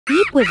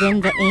deep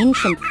within the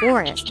ancient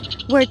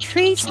forest, where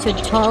trees stood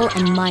tall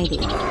and mighty,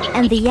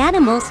 and the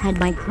animals had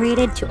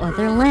migrated to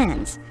other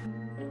lands.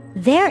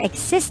 There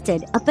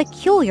existed a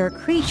peculiar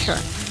creature,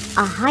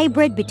 a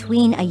hybrid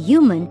between a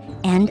human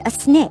and a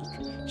snake.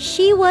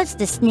 She was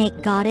the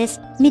snake goddess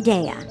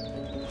Medea.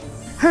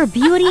 Her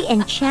beauty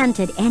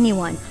enchanted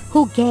anyone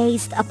who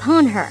gazed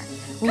upon her,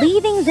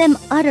 leaving them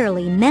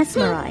utterly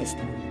mesmerized.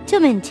 To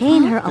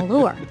maintain her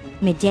allure,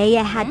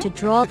 Medea had to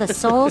draw the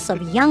souls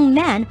of young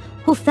men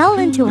who fell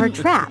into her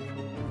trap.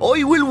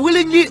 I will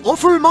willingly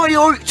offer my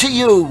art to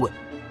you!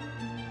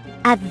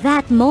 At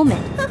that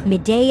moment,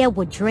 Medea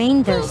would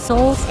drain their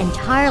souls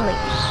entirely,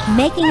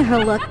 making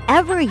her look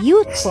ever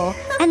youthful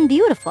and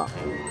beautiful.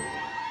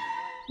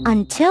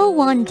 Until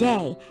one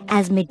day,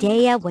 as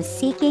Medea was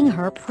seeking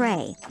her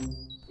prey.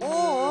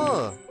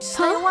 Oh,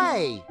 stay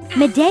away!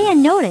 Medea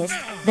noticed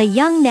the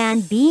young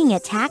man being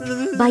attacked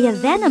by a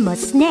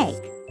venomous snake.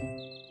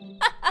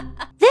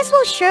 This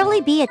will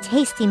surely be a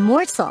tasty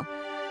morsel.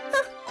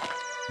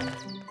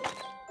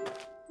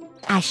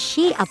 As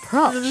she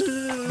approached,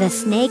 the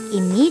snake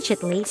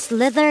immediately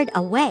slithered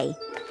away.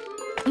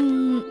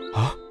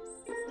 Huh?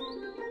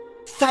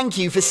 Thank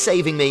you for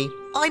saving me.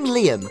 I'm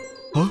Liam.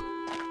 Huh?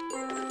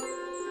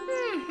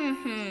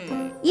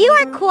 You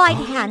are quite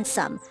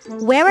handsome.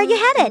 Where are you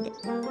headed?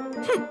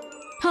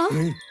 Huh?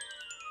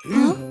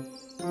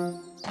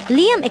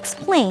 Liam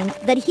explained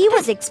that he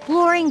was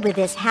exploring with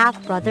his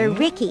half-brother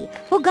Ricky,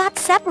 who got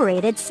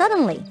separated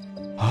suddenly.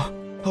 Huh?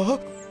 Huh?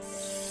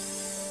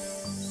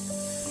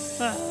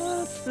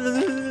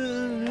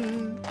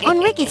 On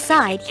Ricky's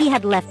side, he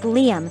had left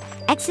Liam,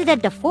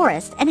 exited the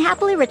forest, and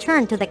happily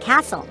returned to the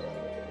castle.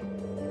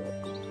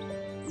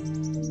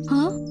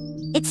 Huh?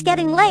 It's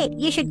getting late.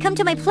 You should come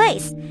to my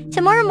place.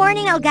 Tomorrow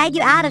morning, I'll guide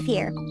you out of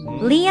here.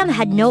 Liam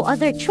had no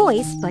other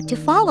choice but to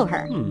follow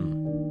her.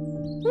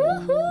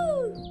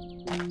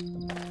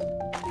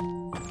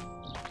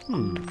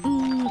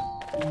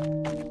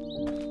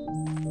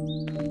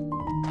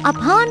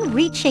 Upon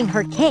reaching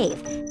her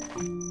cave,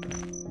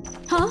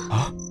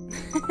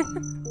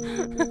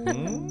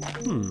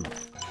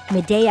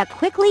 Medea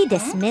quickly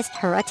dismissed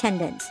her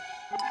attendants.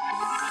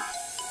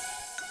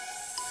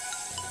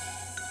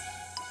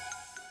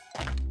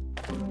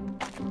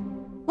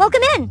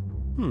 Welcome in!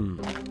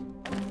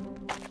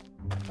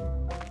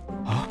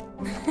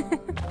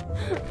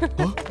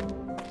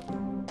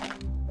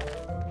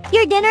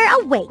 Your dinner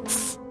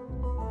awaits.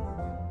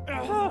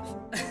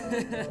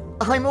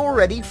 I'm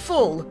already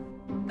full.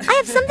 I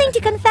have something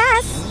to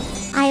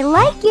confess. I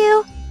like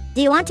you.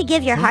 Do you want to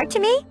give your heart to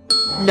me?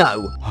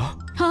 No.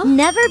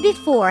 Never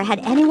before had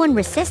anyone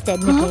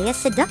resisted Medea's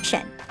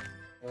seduction.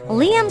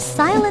 Liam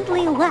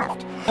silently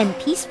left and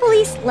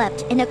peacefully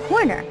slept in a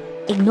corner,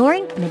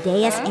 ignoring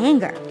Medea's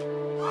anger.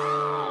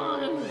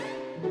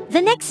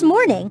 The next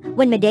morning,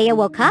 when Medea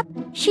woke up,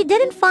 she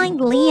didn't find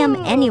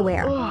Liam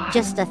anywhere,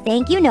 just a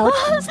thank you note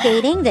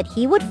stating that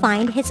he would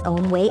find his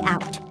own way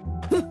out.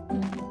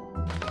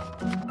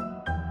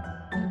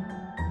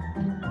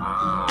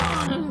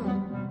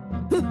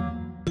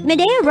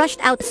 Medea rushed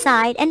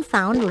outside and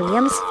found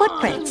Liam's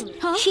footprints.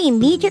 She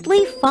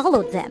immediately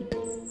followed them.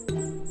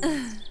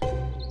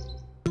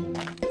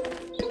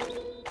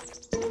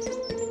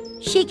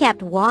 She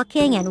kept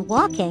walking and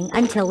walking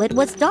until it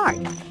was dark,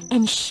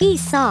 and she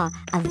saw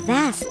a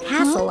vast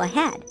castle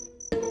ahead.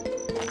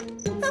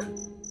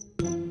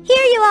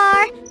 Here you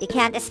are! You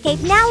can't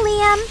escape now,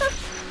 Liam!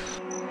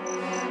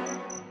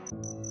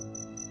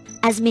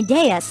 As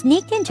Medea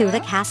sneaked into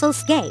the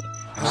castle's gate,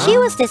 she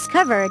was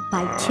discovered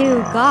by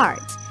two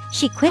guards.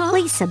 She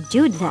quickly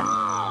subdued them.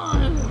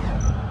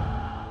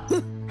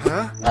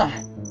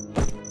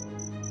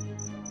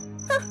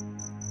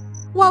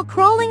 While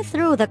crawling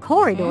through the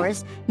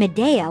corridors,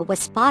 Medea was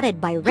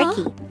spotted by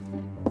Ricky.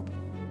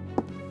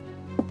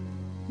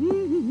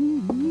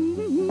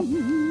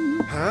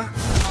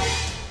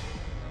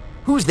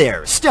 Who's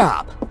there?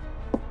 Stop!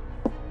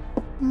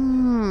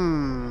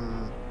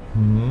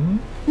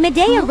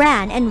 Medea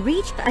ran and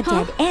reached a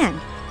dead end,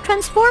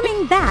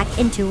 transforming back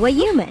into a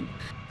human.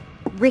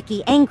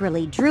 Ricky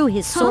angrily drew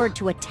his sword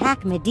to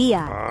attack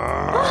Medea.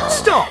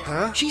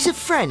 Stop! She's a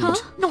friend,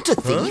 not a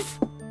thief.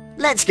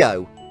 Let's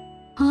go.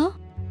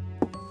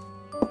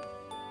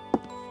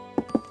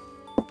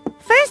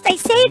 First I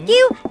saved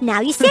you, now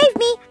you saved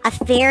me. A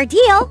fair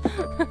deal.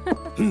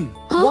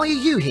 Why are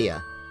you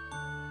here?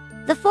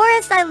 The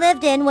forest I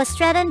lived in was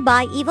threatened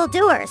by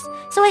evildoers,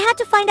 so I had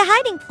to find a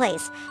hiding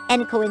place.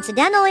 And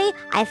coincidentally,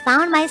 I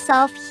found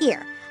myself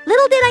here.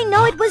 Little did I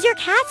know it was your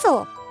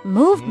castle.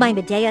 Moved by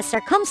Medea's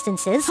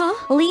circumstances,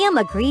 Liam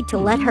agreed to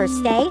let her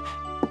stay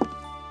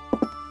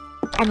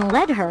and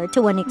led her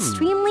to an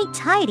extremely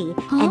tidy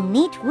and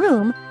neat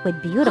room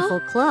with beautiful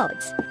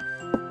clothes.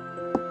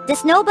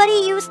 Does nobody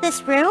use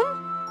this room?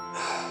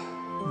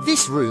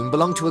 This room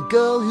belonged to a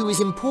girl who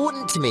is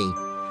important to me,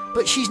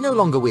 but she's no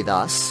longer with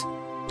us.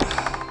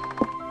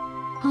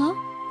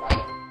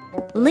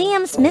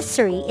 Liam's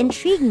mystery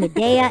intrigued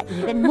Medea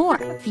even more,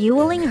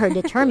 fueling her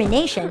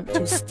determination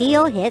to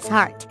steal his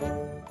heart.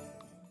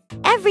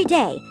 Every Every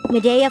day,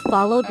 Medea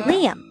followed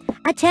Liam,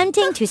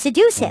 attempting to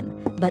seduce him,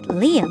 but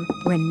Liam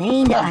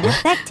remained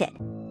unaffected.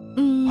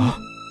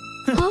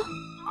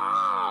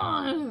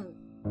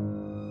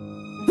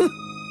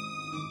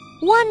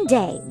 One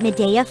day,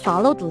 Medea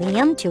followed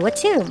Liam to a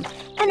tomb,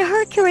 and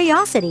her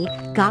curiosity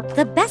got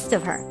the best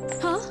of her.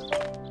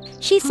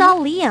 She saw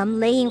Liam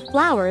laying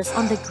flowers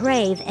on the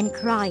grave and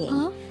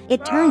crying.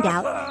 It turned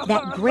out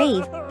that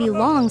grave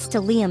belongs to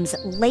Liam's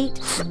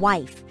late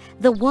wife,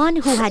 the one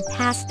who had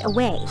passed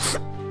away.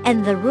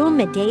 And the room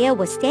Medea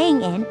was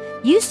staying in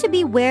used to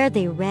be where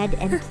they read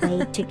and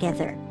played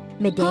together.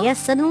 Medea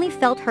suddenly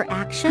felt her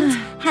actions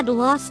had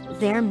lost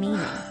their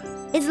meaning.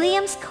 Is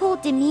Liam's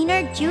cold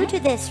demeanor due to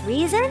this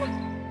reason?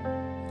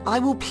 I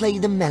will play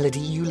the melody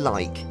you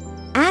like.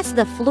 As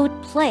the flute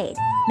played,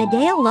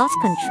 Medea lost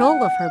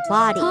control of her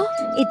body.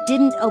 It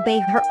didn't obey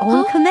her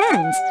own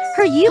commands,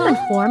 her human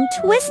form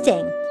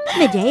twisting.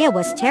 Medea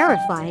was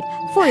terrified,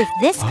 for if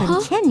this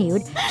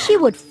continued, she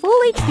would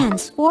fully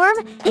transform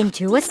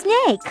into a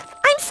snake.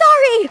 I'm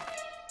sorry!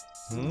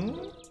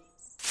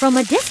 From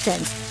a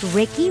distance,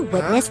 Ricky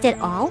witnessed it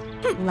all,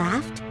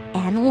 laughed,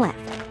 and left.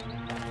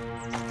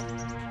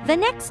 The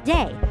next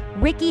day,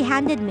 Ricky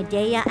handed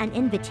Medea an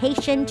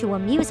invitation to a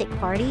music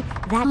party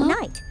that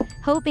night,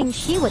 hoping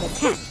she would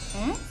attend.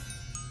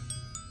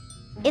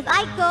 If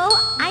I go,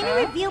 I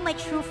may reveal my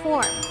true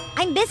form.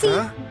 I'm busy.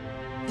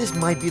 This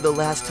might be the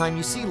last time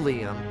you see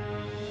Liam.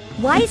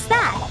 Why is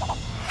that?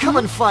 Come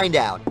and find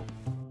out.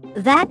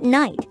 That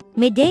night,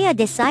 Medea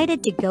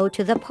decided to go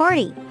to the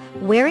party,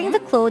 wearing the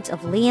clothes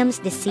of Liam's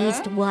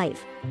deceased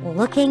wife,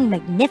 looking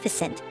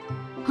magnificent.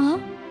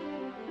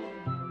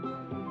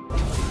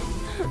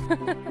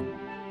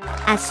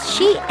 As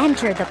she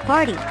entered the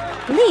party,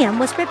 Liam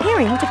was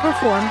preparing to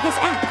perform his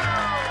act.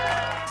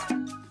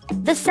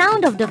 The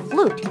sound of the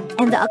flute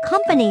and the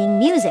accompanying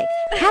music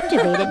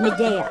captivated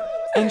Medea,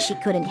 and she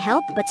couldn't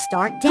help but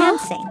start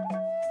dancing.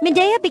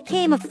 Medea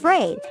became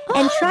afraid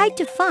and tried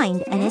to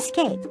find an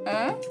escape.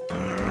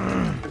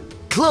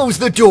 Close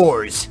the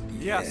doors!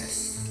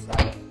 Yes.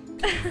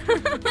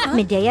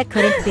 Medea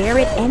couldn't bear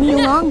it any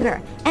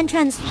longer and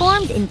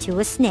transformed into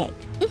a snake.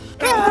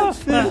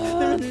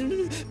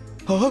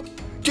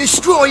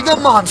 Destroy the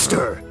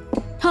monster!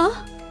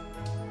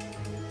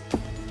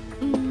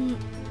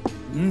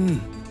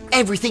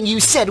 Everything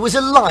you said was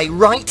a lie,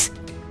 right?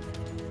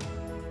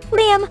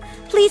 Liam,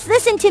 please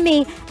listen to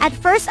me. At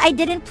first, I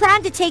didn't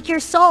plan to take your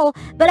soul,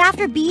 but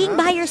after being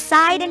by your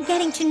side and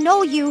getting to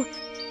know you,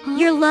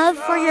 your love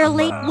for your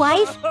late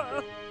wife,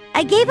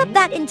 I gave up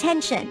that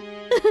intention.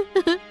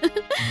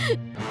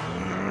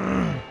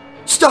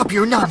 Stop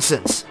your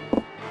nonsense!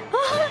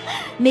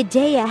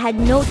 Medea had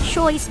no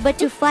choice but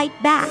to fight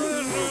back.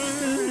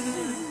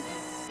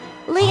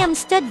 Liam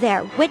stood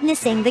there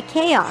witnessing the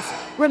chaos,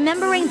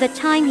 remembering the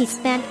time he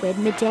spent with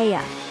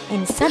Medea,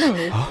 and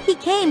suddenly he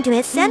came to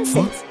his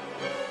senses.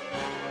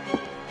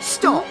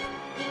 Stop!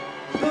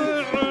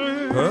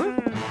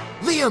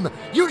 Liam,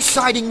 you're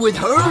siding with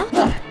her?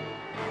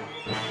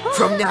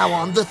 From now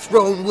on, the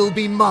throne will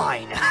be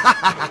mine.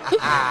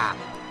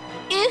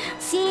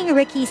 Seeing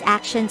Ricky's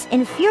actions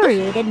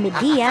infuriated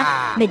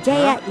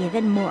Medea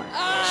even more.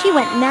 She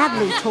went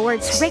madly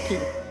towards Ricky.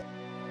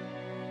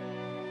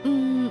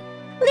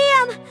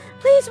 Liam,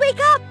 please wake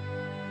up!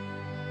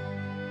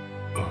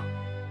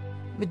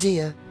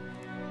 Medea,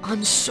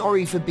 I'm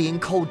sorry for being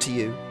cold to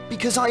you,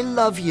 because I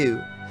love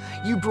you.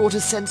 You brought a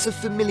sense of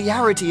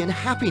familiarity and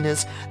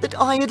happiness that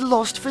I had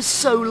lost for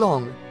so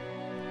long.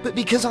 But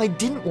because I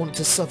didn't want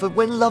to suffer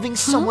when loving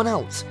someone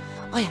else,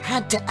 I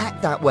had to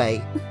act that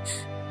way.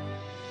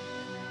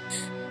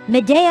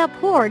 Medea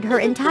poured her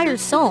entire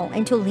soul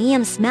into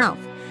Liam's mouth,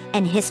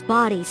 and his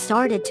body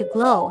started to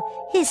glow,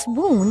 his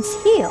wounds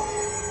healed.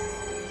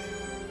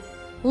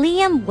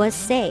 Liam was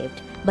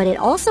saved, but it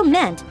also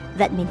meant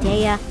that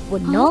Medea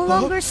would no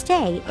longer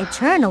stay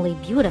eternally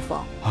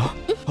beautiful.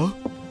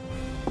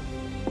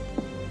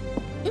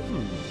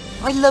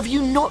 I love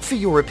you not for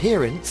your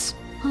appearance.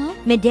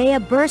 Medea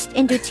burst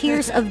into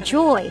tears of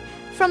joy.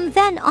 From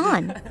then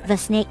on, the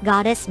snake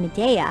goddess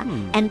Medea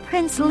and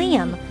Prince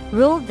Liam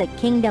ruled the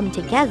kingdom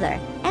together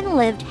and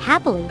lived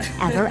happily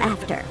ever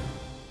after.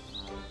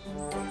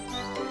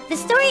 The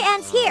story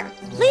ends here.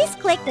 Please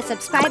click the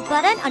subscribe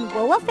button on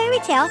Woa Fairy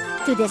Tale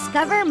to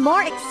discover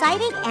more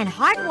exciting and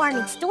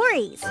heartwarming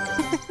stories.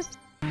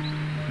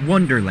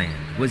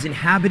 Wonderland was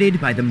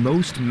inhabited by the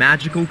most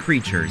magical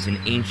creatures in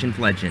ancient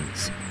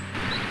legends.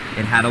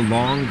 It had a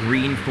long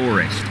green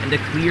forest and a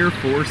clear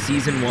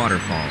four-season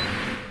waterfall.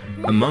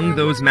 Among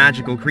those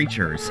magical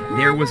creatures,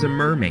 there was a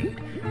mermaid,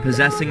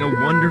 possessing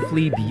a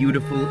wonderfully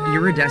beautiful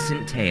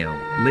iridescent tail,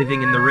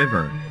 living in the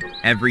river.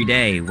 Every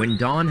day, when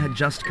dawn had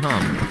just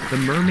come, the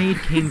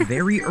mermaid came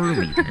very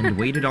early and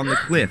waited on the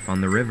cliff on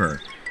the river.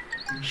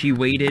 She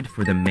waited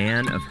for the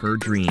man of her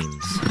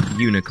dreams,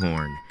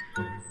 Unicorn.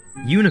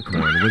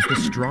 Unicorn was the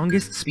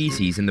strongest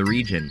species in the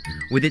region,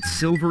 with its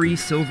silvery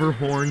silver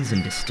horns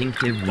and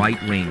distinctive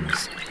white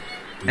wings.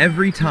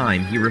 Every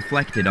time he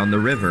reflected on the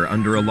river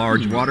under a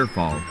large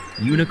waterfall,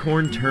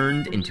 Unicorn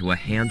turned into a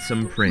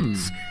handsome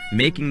prince,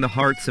 making the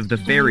hearts of the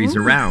fairies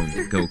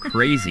around go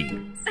crazy.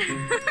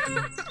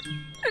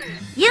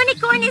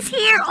 Unicorn is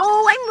here!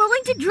 Oh, I'm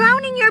willing to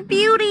drown in your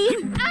beauty!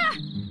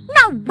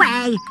 No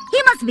way!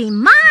 He must be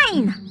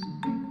mine!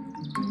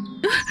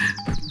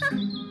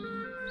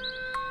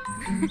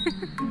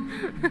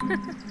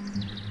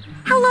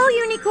 Hello,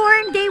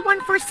 Unicorn, day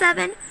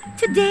 147.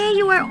 Today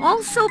you are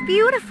all so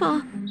beautiful.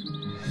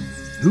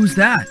 Who's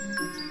that?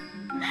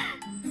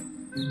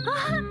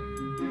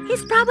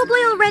 He's probably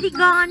already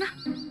gone.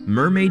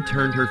 Mermaid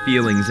turned her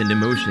feelings and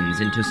emotions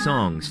into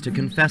songs to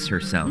confess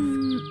herself.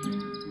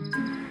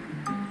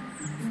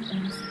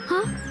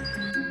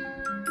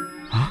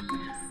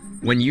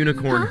 When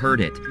Unicorn heard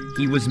it,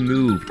 he was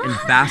moved and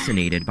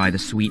fascinated by the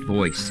sweet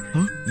voice.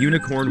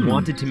 Unicorn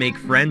wanted to make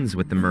friends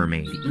with the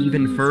mermaid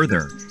even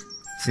further.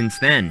 Since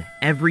then,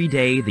 every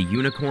day the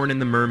Unicorn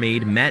and the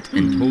Mermaid met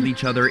and told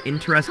each other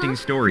interesting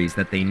stories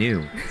that they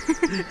knew.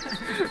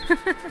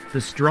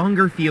 The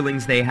stronger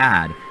feelings they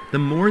had, the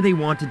more they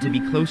wanted to be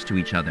close to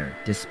each other,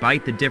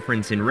 despite the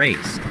difference in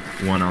race,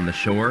 one on the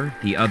shore,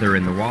 the other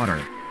in the water.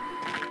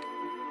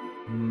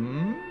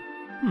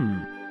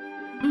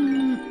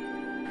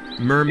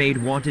 Mermaid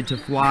wanted to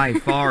fly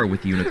far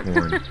with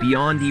Unicorn,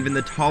 beyond even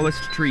the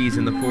tallest trees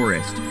in the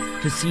forest,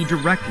 to see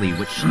directly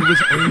what she was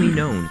only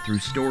known through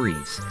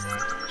stories.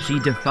 She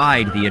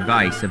defied the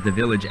advice of the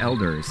village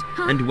elders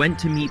and went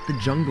to meet the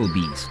jungle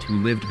beast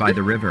who lived by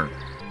the river.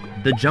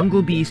 The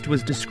jungle beast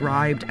was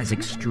described as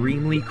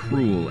extremely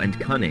cruel and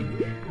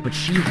cunning, but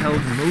she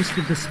held most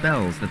of the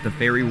spells that the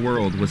fairy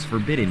world was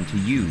forbidden to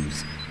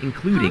use,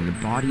 including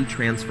body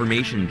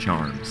transformation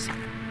charms.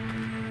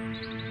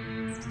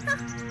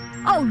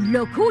 Oh,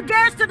 look who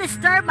dares to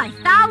disturb my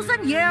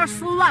 1,000-year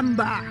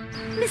slumber!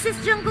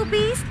 Mrs. Jungle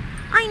Beast,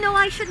 I know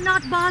I should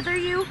not bother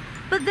you,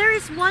 but there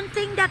is one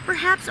thing that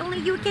perhaps only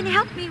you can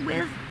help me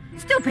with.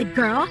 Stupid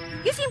girl,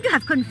 you seem to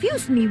have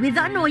confused me with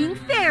the annoying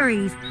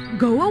fairies.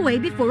 Go away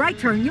before I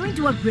turn you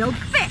into a grilled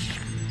fish.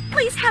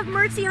 Please have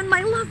mercy on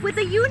my love with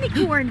the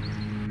unicorn.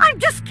 I'm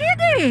just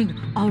kidding!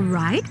 All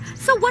right,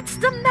 so what's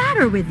the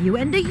matter with you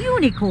and the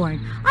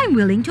unicorn? I'm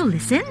willing to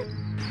listen.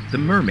 The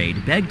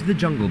mermaid begged the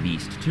jungle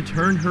beast to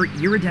turn her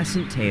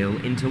iridescent tail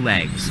into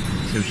legs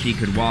so she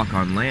could walk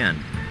on land.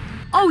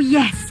 Oh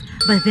yes,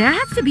 but there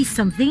has to be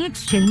something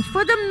exchanged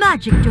for the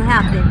magic to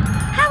happen.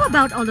 How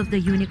about all of the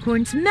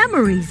unicorn's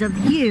memories of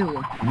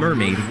you?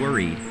 Mermaid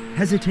worried,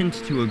 hesitant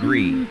to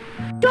agree.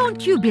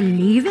 Don't you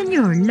believe in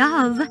your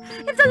love?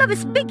 If the love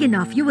is big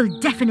enough, you will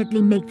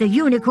definitely make the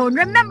unicorn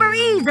remember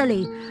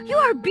easily. You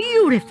are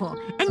beautiful,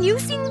 and you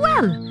sing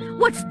well.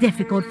 What's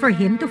difficult for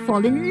him to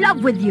fall in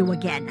love with you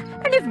again?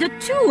 And if the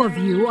two of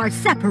you are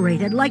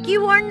separated like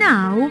you are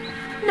now,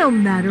 no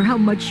matter how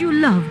much you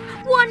love,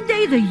 one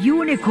day the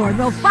unicorn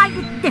will find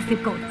it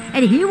difficult,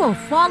 and he will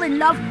fall in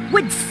love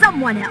with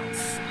someone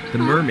else. The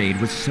mermaid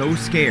was so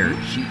scared,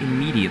 she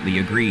immediately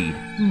agreed.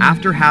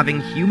 After having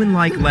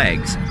human-like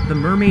legs, the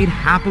mermaid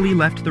happily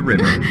left the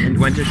river and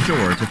went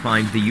ashore to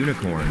find the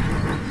unicorn.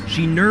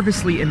 She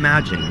nervously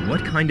imagined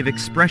what kind of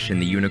expression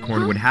the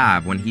unicorn would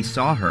have when he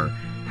saw her,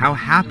 how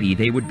happy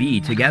they would be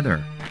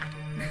together.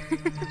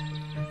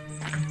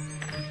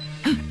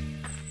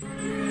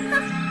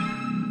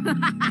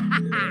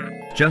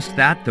 Just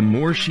that, the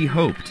more she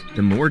hoped,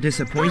 the more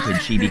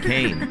disappointed she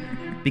became.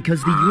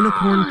 Because the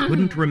unicorn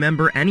couldn't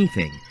remember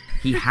anything,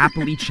 he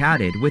happily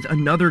chatted with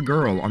another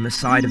girl on the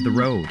side of the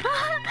road.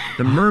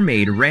 The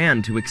mermaid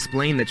ran to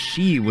explain that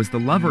she was the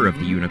lover of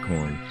the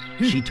unicorn.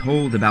 She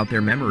told about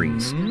their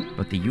memories,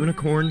 but the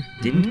unicorn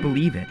didn't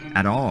believe it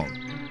at all.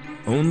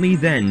 Only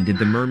then did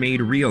the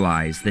mermaid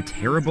realize the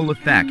terrible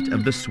effect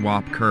of the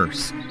swap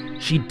curse.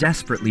 She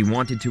desperately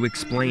wanted to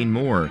explain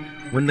more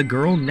when the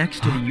girl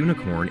next to the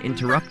unicorn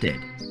interrupted.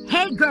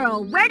 Hey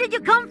girl, where did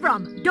you come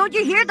from? Don't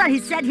you hear that he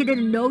said he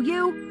didn't know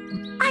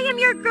you? I am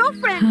your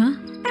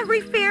girlfriend. Every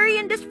fairy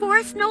in this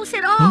forest knows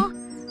it all.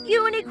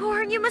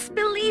 Unicorn, you must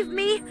believe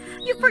me.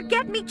 You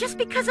forget me just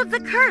because of the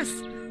curse.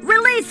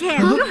 Release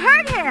him! You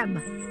hurt him!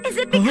 Is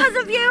it because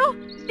of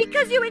you?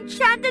 Because you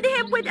enchanted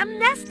him with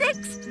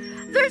amnestics?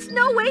 There's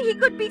no way he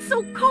could be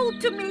so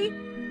cold to me.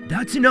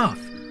 That's enough.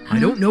 I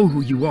don't know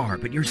who you are,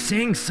 but you're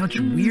saying such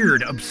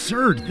weird,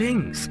 absurd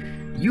things.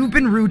 You've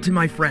been rude to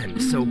my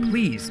friend, so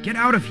please, get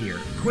out of here,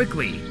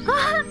 quickly.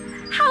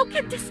 How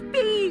can this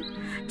be?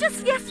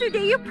 Just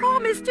yesterday you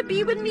promised to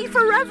be with me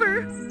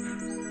forever.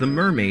 The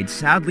mermaid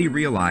sadly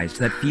realized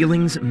that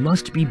feelings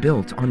must be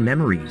built on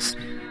memories.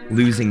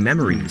 Losing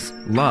memories,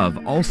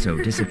 love also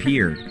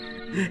disappeared.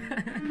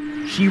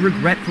 She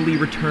regretfully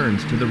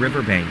returned to the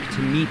riverbank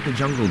to meet the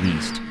jungle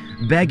beast,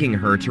 begging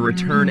her to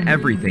return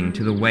everything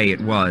to the way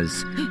it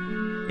was.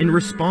 In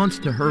response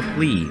to her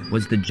plea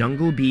was the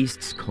jungle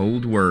beast's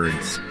cold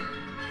words.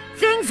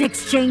 Things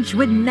exchanged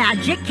with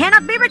magic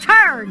cannot be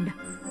returned.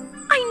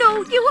 I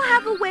know you will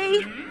have a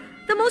way.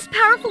 The most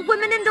powerful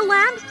woman in the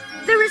land.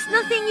 There is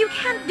nothing you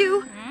can't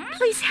do.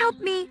 Please help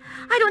me.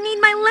 I don't need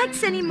my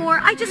legs anymore.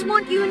 I just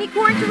want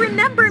Unicorn to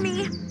remember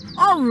me.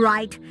 All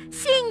right.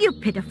 Seeing you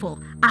pitiful,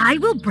 I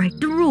will break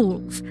the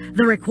rules.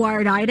 The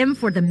required item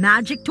for the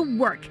magic to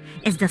work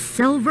is the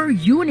silver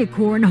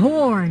unicorn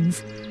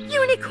horns.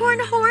 Unicorn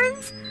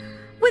horns?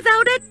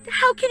 Without it,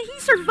 how can he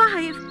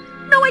survive?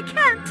 No, I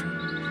can't.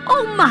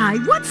 Oh my,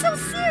 what's so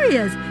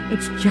serious?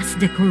 It's just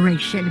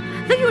decoration.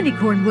 The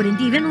unicorn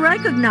wouldn't even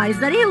recognize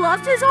that he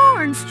lost his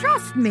horns,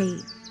 trust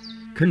me.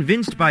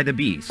 Convinced by the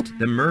beast,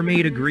 the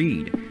mermaid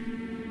agreed.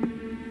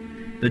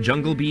 The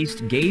jungle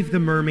beast gave the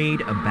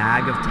mermaid a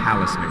bag of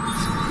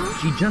talismans.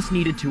 She just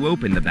needed to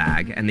open the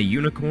bag and the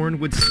unicorn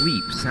would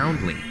sleep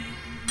soundly.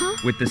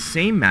 With the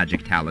same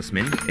magic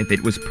talisman, if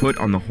it was put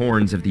on the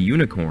horns of the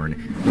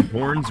unicorn, the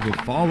horns will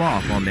fall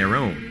off on their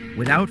own,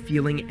 without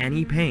feeling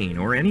any pain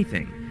or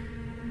anything.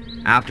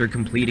 After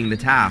completing the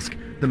task,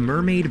 the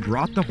mermaid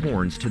brought the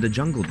horns to the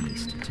jungle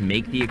beast to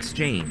make the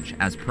exchange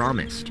as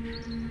promised.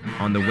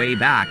 On the way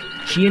back,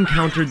 she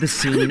encountered the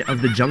scene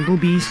of the jungle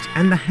beast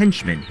and the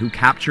henchmen who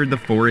captured the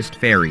forest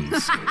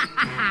fairies.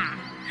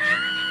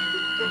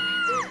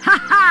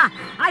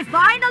 I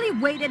finally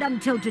waited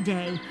until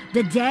today,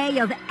 the day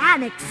of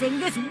annexing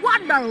this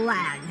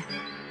wonderland.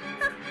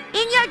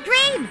 In your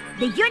dream,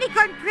 the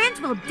unicorn prince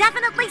will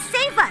definitely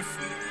save us.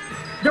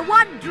 The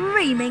one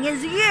dreaming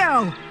is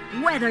you.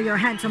 Whether your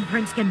handsome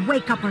prince can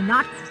wake up or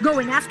not, go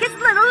and ask his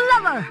little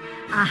lover.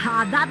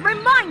 Aha, that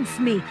reminds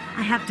me.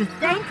 I have to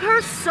thank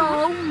her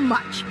so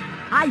much.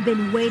 I've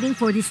been waiting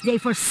for this day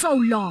for so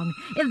long.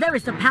 If there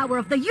is the power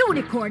of the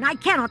unicorn, I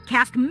cannot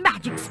cast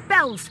magic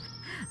spells.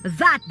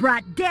 That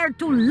brat dared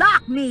to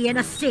lock me in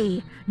a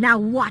sea. Now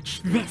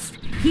watch this.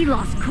 He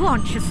lost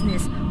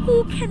consciousness.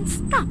 Who can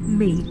stop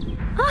me?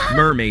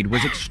 Mermaid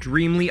was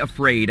extremely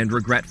afraid and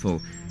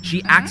regretful.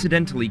 She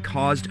accidentally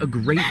caused a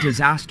great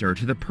disaster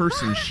to the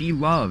person she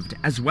loved,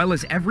 as well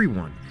as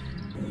everyone.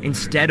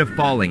 Instead of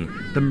falling,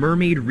 the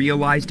mermaid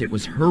realized it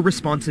was her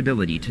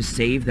responsibility to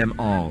save them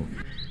all.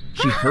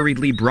 She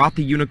hurriedly brought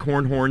the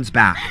unicorn horns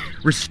back,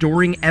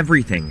 restoring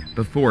everything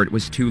before it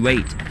was too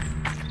late.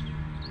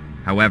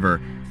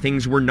 However,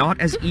 things were not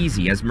as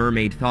easy as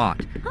Mermaid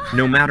thought.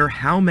 No matter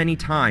how many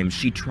times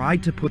she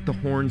tried to put the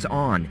horns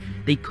on,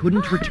 they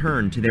couldn't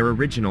return to their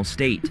original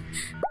state.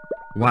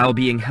 While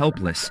being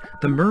helpless,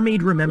 the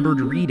mermaid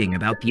remembered reading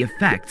about the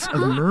effects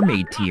of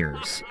mermaid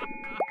tears.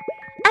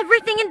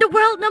 Everything in the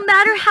world, no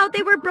matter how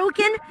they were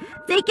broken,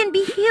 they can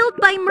be healed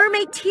by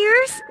mermaid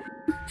tears?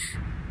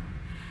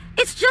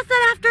 It's just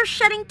that after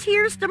shedding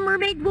tears, the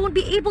mermaid won't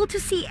be able to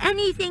see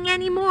anything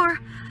anymore.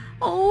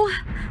 Oh,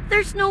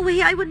 there's no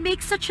way I would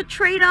make such a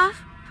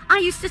trade-off. I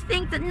used to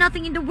think that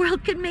nothing in the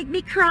world could make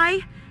me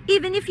cry,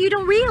 even if you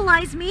don't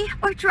realize me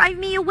or drive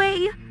me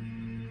away.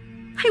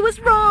 I was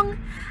wrong.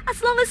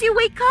 As long as you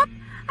wake up,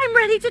 I'm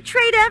ready to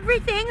trade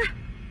everything.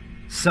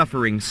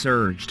 Suffering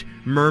surged,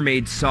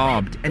 Mermaid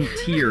sobbed, and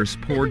tears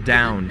poured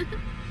down.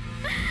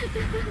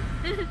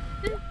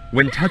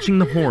 When touching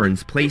the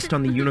horns placed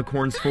on the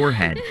unicorn's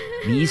forehead,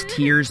 these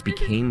tears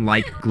became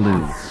like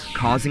glue,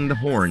 causing the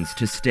horns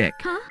to stick.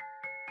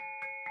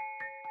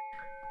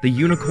 The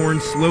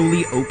unicorn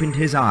slowly opened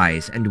his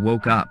eyes and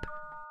woke up.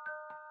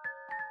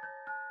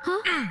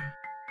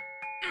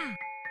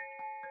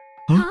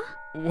 Huh?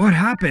 What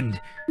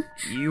happened?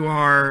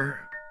 You're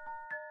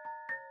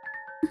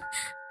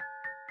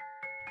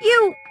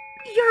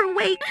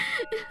awake.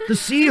 The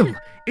seal!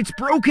 It's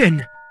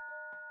broken!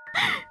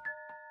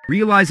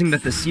 Realizing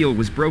that the seal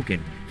was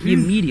broken, he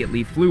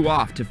immediately flew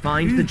off to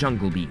find the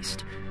jungle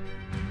beast.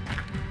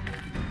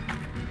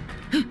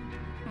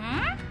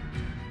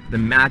 The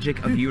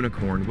magic of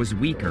unicorn was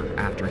weaker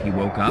after he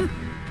woke up.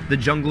 The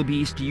jungle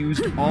beast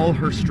used all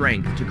her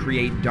strength to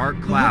create dark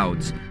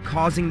clouds,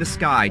 causing the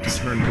sky to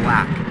turn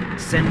black,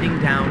 sending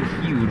down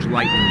huge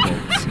lightning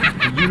bolts.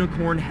 The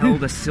unicorn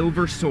held a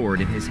silver sword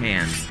in his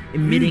hand,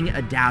 emitting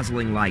a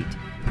dazzling light.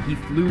 He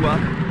flew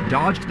up,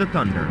 dodged the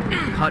thunder,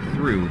 cut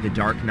through the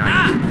dark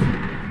night.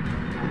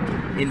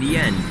 In the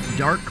end,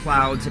 dark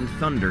clouds and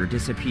thunder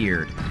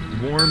disappeared.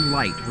 Warm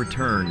light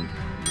returned.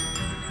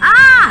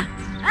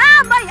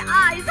 My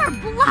eyes are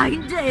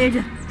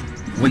blinded!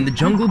 When the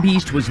jungle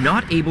beast was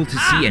not able to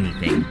see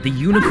anything, the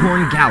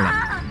unicorn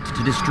galloped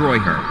to destroy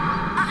her.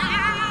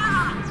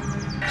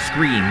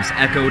 Screams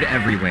echoed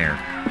everywhere.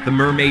 The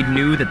mermaid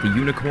knew that the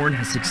unicorn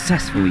had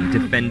successfully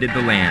defended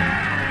the land.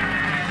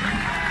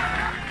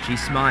 She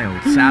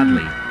smiled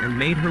sadly and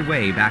made her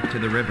way back to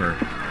the river.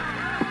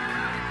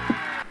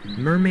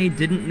 Mermaid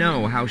didn't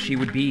know how she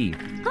would be.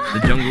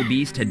 The jungle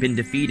beast had been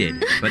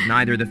defeated, but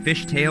neither the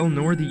fishtail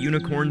nor the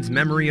unicorn's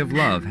memory of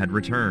love had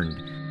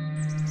returned.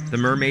 The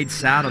mermaid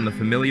sat on the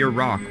familiar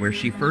rock where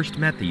she first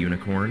met the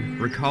unicorn,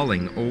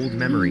 recalling old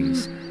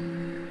memories.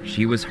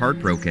 She was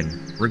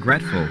heartbroken,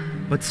 regretful,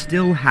 but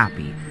still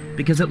happy,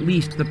 because at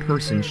least the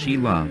person she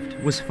loved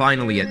was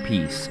finally at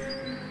peace.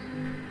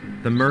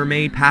 The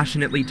mermaid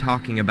passionately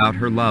talking about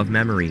her love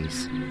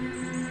memories.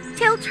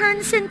 Tail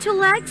turns into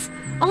legs,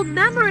 old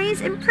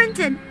memories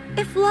imprinted.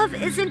 If love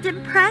isn't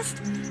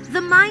impressed, the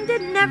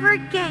minded never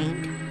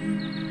gained.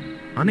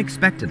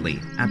 Unexpectedly,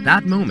 at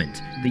that moment,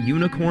 the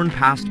unicorn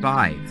passed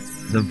by.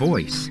 The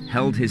voice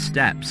held his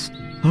steps.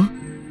 Huh?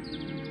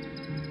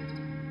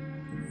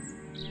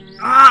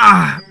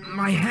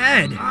 My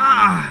head!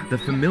 The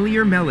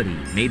familiar melody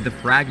made the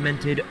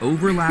fragmented,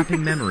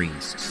 overlapping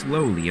memories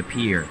slowly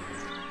appear.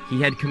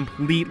 He had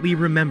completely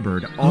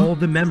remembered all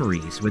the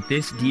memories with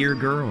this dear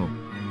girl.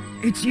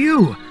 It's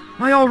you!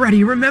 I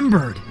already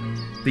remembered!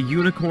 The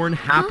unicorn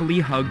happily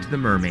hugged the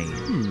mermaid.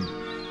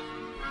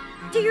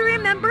 Do you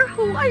remember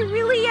who I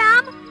really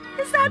am?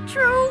 Is that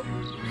true?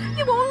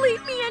 You won't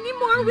leave me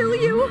anymore, will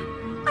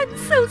you? I'm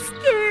so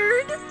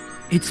scared.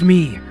 It's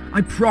me.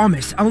 I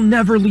promise I'll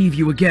never leave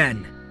you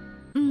again.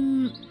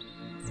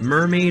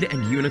 Mermaid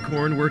and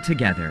unicorn were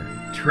together,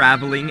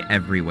 traveling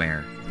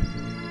everywhere.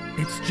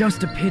 It's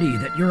just a pity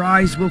that your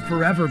eyes will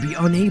forever be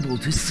unable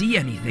to see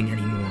anything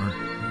anymore.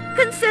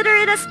 Consider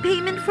it as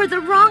payment for the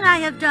wrong I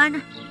have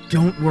done.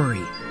 Don't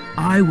worry.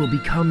 I will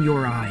become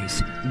your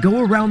eyes. Go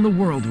around the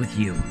world with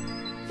you.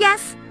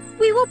 Yes,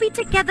 we will be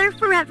together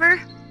forever.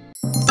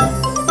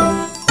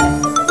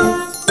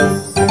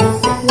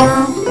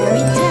 Fairy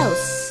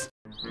Tales.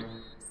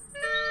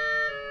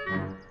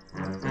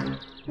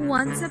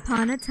 Once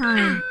upon a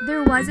time,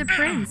 there was a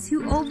prince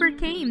who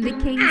overcame the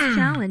king's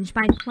challenge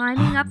by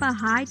climbing up a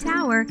high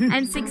tower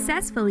and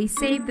successfully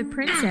saved the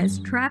princess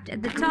trapped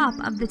at the top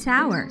of the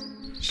tower.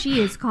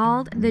 She is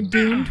called the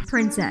Doomed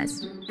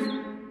Princess.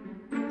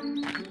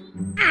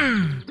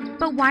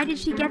 But why did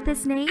she get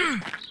this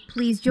name?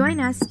 Please join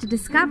us to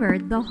discover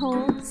the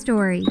whole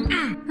story.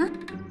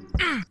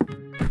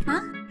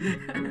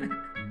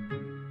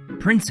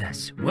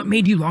 Princess, what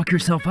made you lock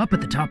yourself up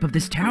at the top of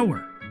this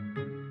tower?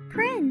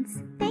 Prince,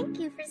 thank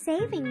you for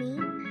saving me.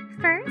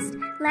 First,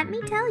 let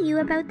me tell you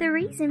about the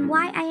reason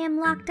why I am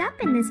locked up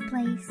in this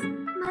place.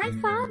 My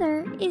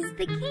father is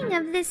the king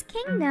of this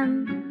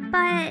kingdom,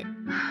 but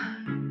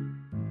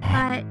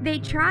they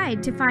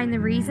tried to find the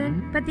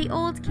reason, but the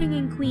old king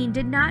and queen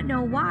did not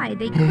know why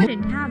they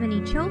couldn't have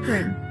any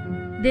children.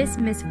 This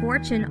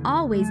misfortune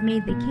always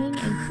made the king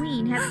and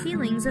queen have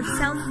feelings of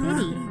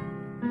self-pity.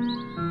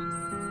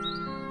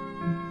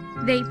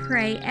 They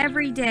pray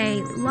every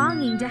day,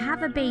 longing to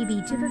have a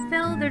baby to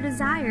fulfill their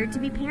desire to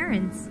be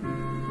parents.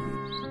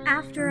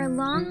 After a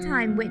long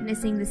time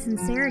witnessing the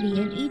sincerity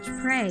in each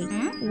prayer,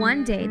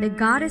 one day the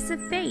goddess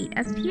of fate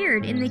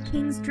appeared in the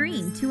king's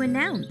dream to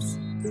announce,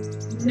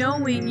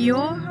 "Knowing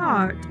your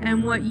heart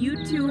and what you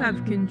two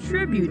have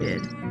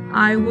contributed,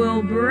 I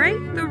will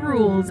break the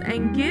rules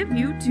and give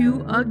you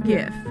two a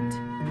gift."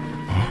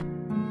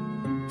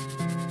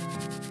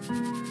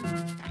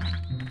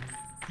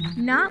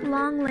 Not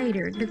long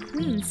later, the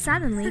queen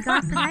suddenly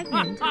got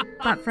pregnant,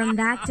 but from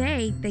that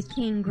day, the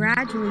king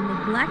gradually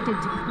neglected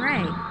to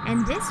pray,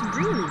 and this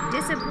really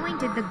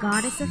disappointed the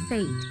goddess of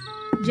fate.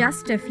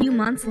 Just a few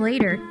months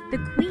later, the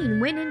queen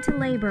went into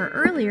labor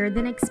earlier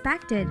than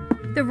expected.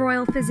 The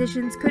royal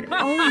physicians could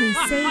only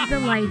save the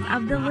life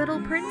of the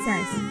little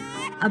princess.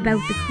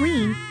 About the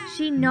queen,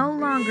 she no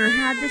longer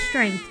had the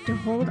strength to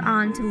hold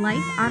on to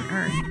life on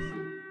earth.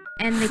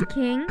 And the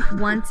king,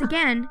 once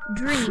again,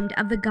 dreamed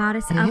of the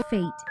goddess of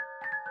fate.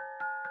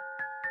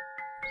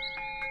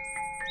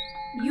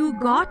 You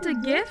got a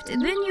gift,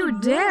 then you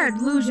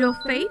dared lose your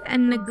faith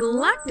and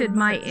neglected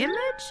my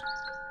image?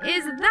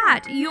 Is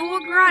that your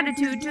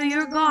gratitude to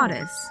your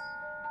goddess?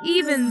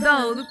 Even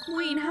though the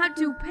queen had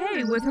to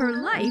pay with her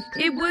life,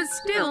 it was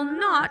still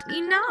not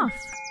enough.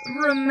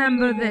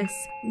 Remember this,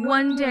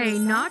 one day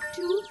not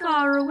too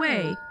far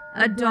away,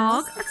 a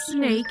dog, a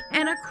snake,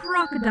 and a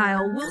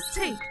crocodile will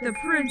take the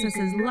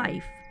princess's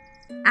life.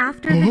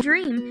 After the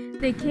dream,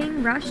 the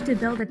king rushed to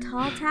build a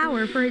tall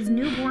tower for his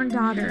newborn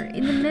daughter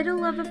in the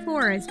middle of a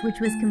forest which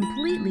was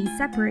completely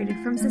separated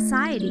from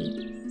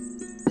society.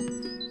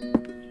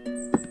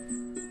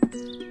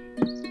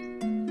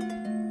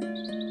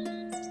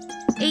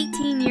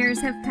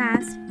 Years have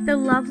passed. The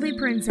lovely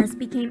princess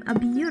became a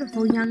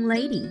beautiful young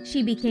lady.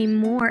 She became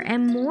more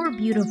and more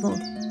beautiful,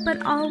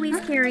 but always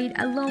carried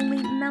a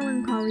lonely,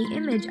 melancholy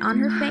image on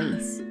her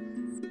face.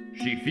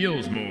 She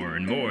feels more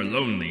and more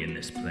lonely in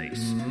this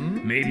place.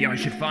 Maybe I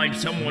should find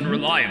someone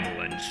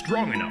reliable and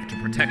strong enough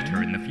to protect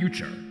her in the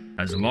future.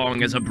 As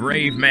long as a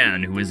brave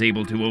man who is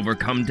able to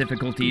overcome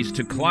difficulties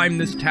to climb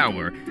this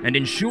tower and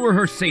ensure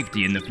her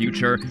safety in the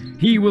future,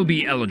 he will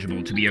be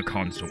eligible to be a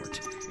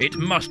consort. It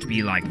must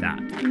be like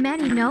that.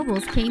 Many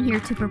nobles came here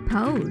to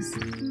propose.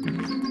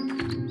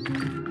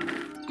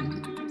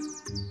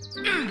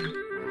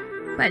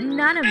 But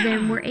none of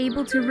them were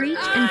able to reach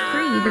and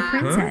free the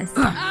princess.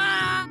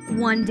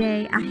 One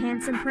day, a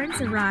handsome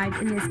prince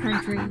arrived in this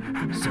country.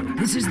 So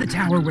this is the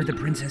tower where the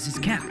princess is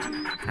kept.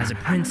 As a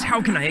prince,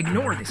 how can I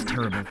ignore this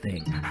terrible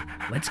thing?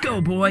 Let's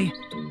go, boy.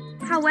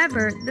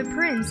 However, the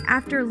prince,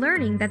 after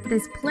learning that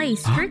this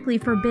place strictly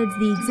forbids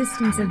the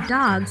existence of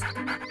dogs,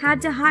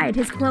 had to hide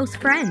his close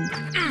friend.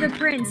 The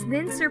prince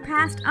then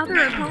surpassed other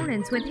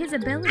opponents with his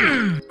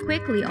ability,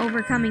 quickly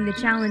overcoming the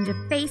challenge of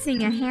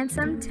facing a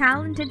handsome,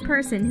 talented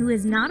person who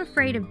is not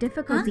afraid of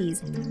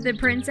difficulties. The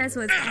princess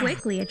was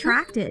quickly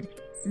attracted.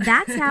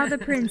 That's how the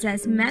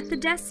princess met the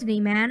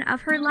destiny man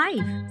of her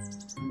life.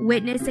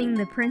 Witnessing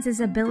the prince's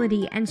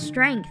ability and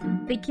strength,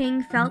 the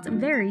king felt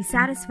very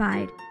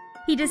satisfied.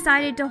 he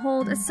decided to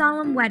hold a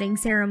solemn wedding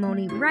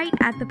ceremony right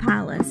at the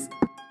palace.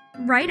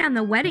 Right on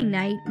the wedding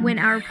night, when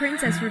our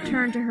princess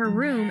returned to her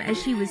room as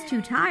she was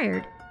too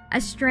tired, a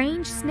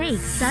strange snake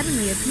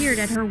suddenly appeared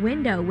at her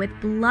window with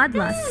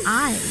bloodlust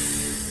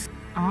eyes.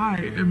 I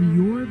am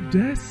your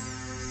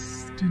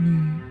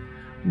destiny.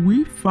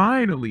 We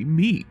finally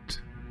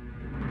meet.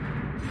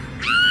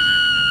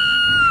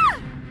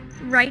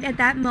 Right at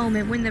that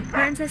moment, when the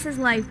princess's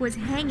life was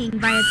hanging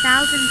by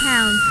 1,000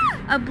 pounds,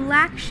 a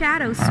black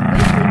shadow swiftly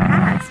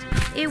passed.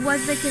 It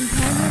was the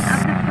companion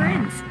of the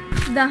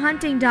prince. The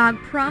hunting dog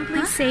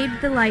promptly saved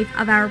the life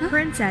of our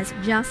princess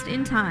just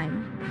in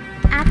time.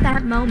 At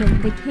that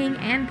moment, the king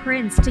and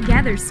prince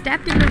together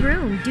stepped in the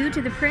room due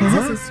to the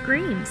princess's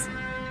screams.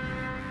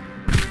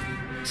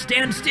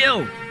 Stand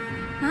still!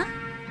 Huh?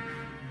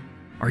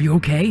 Are you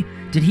okay?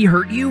 Did he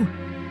hurt you?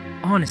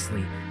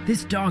 Honestly,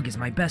 this dog is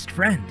my best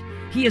friend.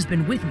 He has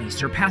been with me,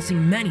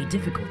 surpassing many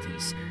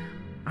difficulties.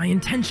 I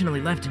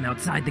intentionally left him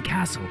outside the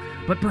castle,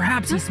 but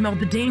perhaps he smelled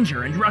the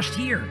danger and rushed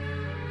here.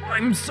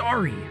 I'm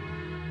sorry.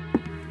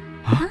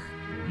 Huh?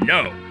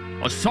 No,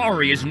 a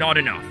sorry is not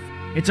enough.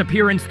 Its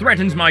appearance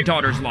threatens my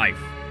daughter's life.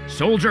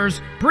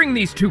 Soldiers, bring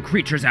these two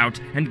creatures out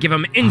and give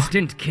them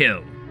instant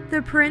kill.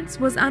 The prince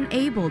was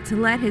unable to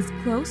let his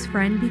close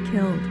friend be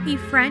killed. He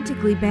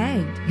frantically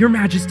begged, Your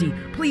Majesty,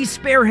 please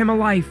spare him a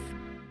life.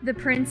 The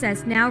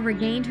princess now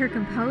regained her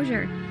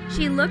composure.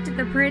 She looked at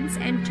the prince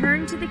and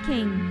turned to the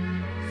king.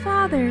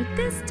 Father,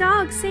 this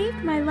dog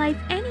saved my life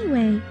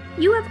anyway.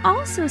 You have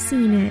also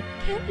seen it.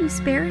 Can't you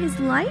spare his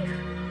life?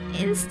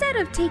 Instead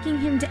of taking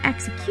him to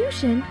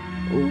execution,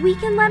 we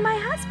can let my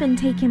husband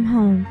take him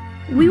home.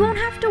 We won't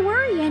have to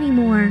worry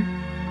anymore.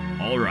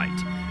 All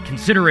right,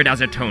 consider it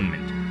as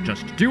atonement.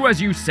 Just do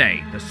as you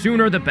say, the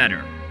sooner the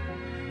better.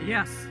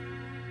 Yes.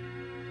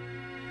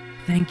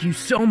 Thank you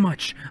so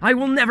much. I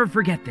will never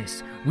forget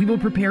this. We will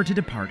prepare to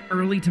depart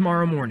early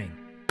tomorrow morning.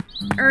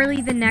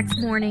 Early the next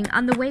morning,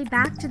 on the way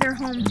back to their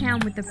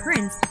hometown with the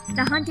prince,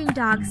 the hunting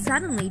dog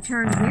suddenly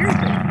turned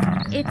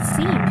weirdly. It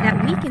seemed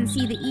that we can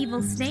see the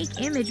evil snake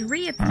image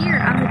reappear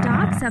on the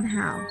dog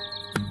somehow.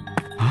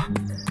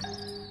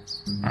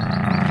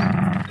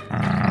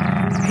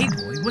 Hey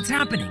boy, what's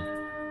happening?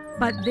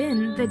 but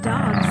then the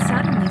dog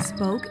suddenly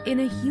spoke in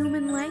a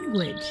human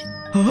language.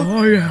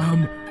 I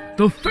am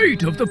the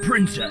fate of the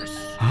princess.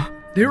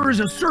 There is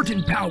a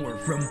certain power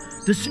from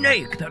the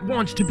snake that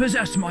wants to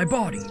possess my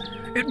body.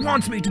 It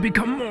wants me to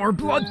become more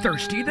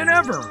bloodthirsty than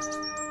ever.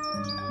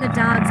 The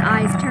dog's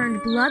eyes turned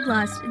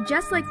bloodlust,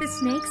 just like the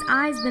snake's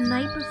eyes the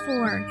night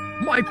before.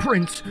 My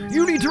prince,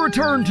 you need to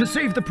return to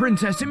save the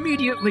princess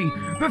immediately,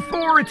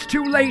 before it's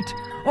too late.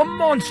 A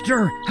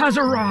monster has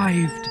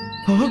arrived.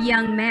 The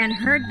young man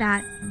heard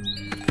that.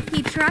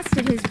 He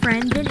trusted his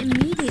friend, then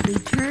immediately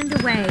turned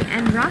away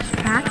and rushed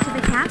back to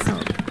the castle.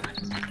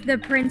 The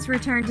prince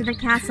returned to the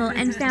castle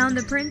and found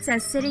the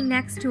princess sitting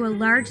next to a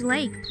large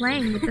lake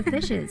playing with the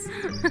fishes.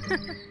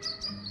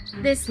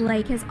 This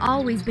lake has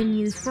always been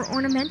used for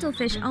ornamental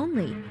fish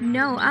only.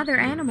 No other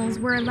animals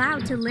were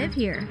allowed to live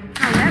here.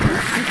 However,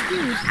 a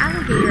huge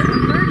alligator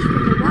emerged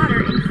from the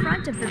water in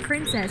front of the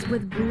princess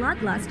with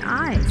bloodlust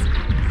eyes.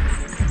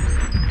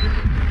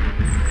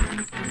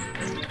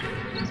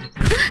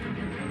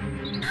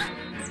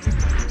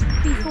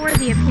 Before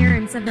the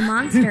appearance of the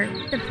monster,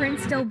 the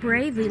prince still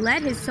bravely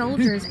led his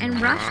soldiers and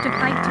rushed to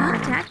fight to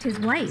protect his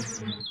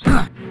wife.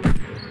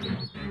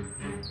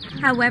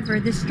 However,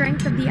 the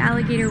strength of the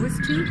alligator was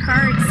too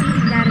far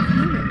exceeding that of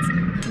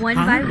humans. One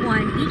by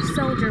one, each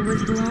soldier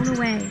was blown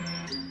away.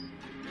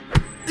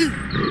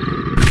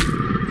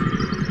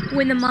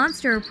 When the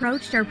monster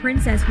approached our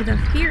princess with a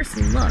fierce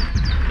look,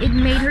 it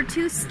made her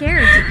too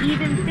scared to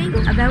even think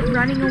about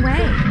running away.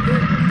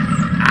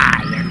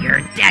 I am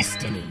your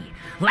destiny.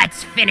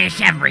 Let's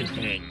finish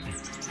everything.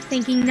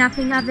 Thinking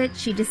nothing of it,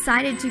 she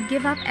decided to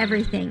give up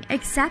everything,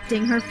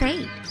 accepting her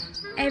fate.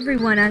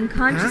 Everyone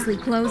unconsciously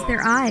closed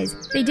their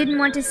eyes. They didn't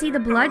want to see the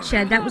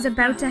bloodshed that was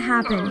about to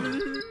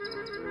happen.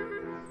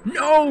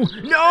 No!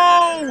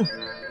 No!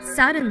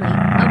 Suddenly,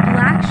 a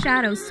black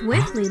shadow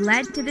swiftly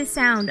led to the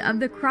sound of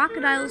the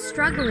crocodile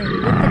struggling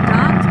with the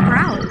dog's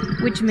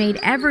growl, which made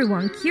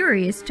everyone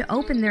curious to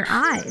open their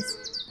eyes.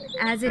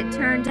 As it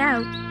turned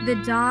out, the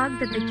dog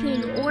that the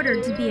king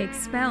ordered to be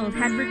expelled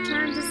had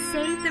returned to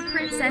save the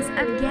princess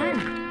again.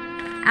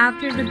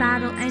 After the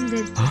battle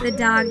ended, the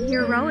dog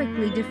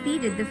heroically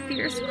defeated the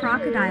fierce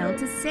crocodile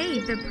to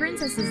save the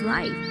princess's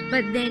life,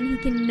 but then he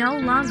can no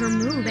longer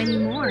move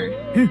anymore.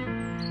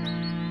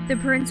 The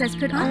princess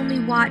could only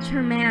watch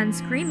her man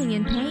screaming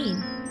in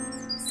pain.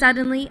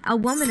 Suddenly, a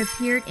woman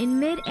appeared in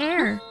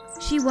mid-air.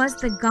 She was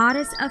the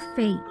goddess of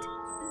fate.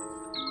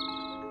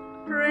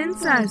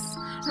 Princess,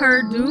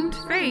 her doomed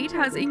fate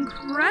has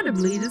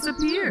incredibly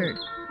disappeared.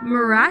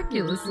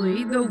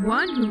 Miraculously, the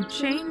one who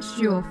changed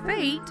your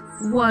fate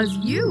was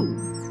you.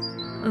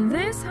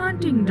 This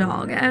hunting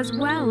dog, as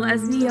well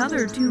as the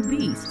other two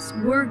beasts,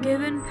 were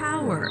given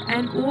power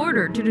and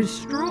order to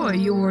destroy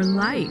your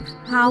life.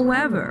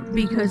 However,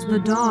 because the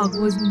dog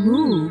was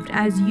moved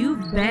as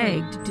you've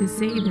begged to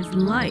save his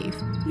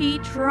life, he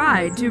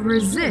tried to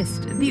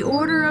resist the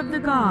order of the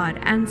god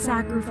and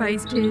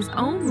sacrificed his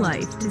own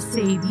life to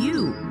save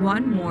you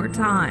one more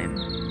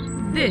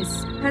time.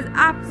 This has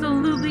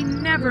absolutely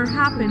never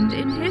happened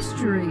in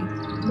history,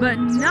 but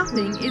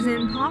nothing is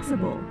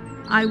impossible.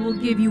 I will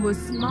give you a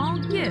small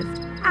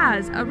gift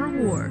as a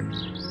reward.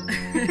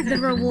 The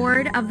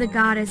reward of the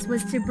goddess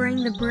was to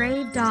bring the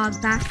brave dog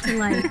back to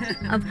life.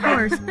 Of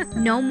course,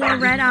 no more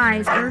red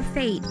eyes or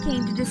fate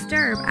came to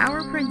disturb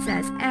our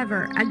princess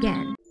ever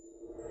again.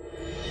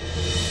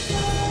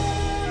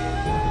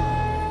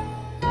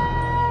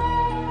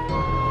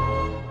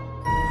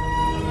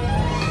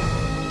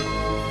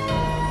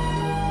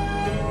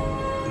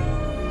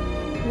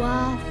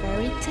 Wow,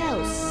 fairy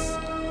tales.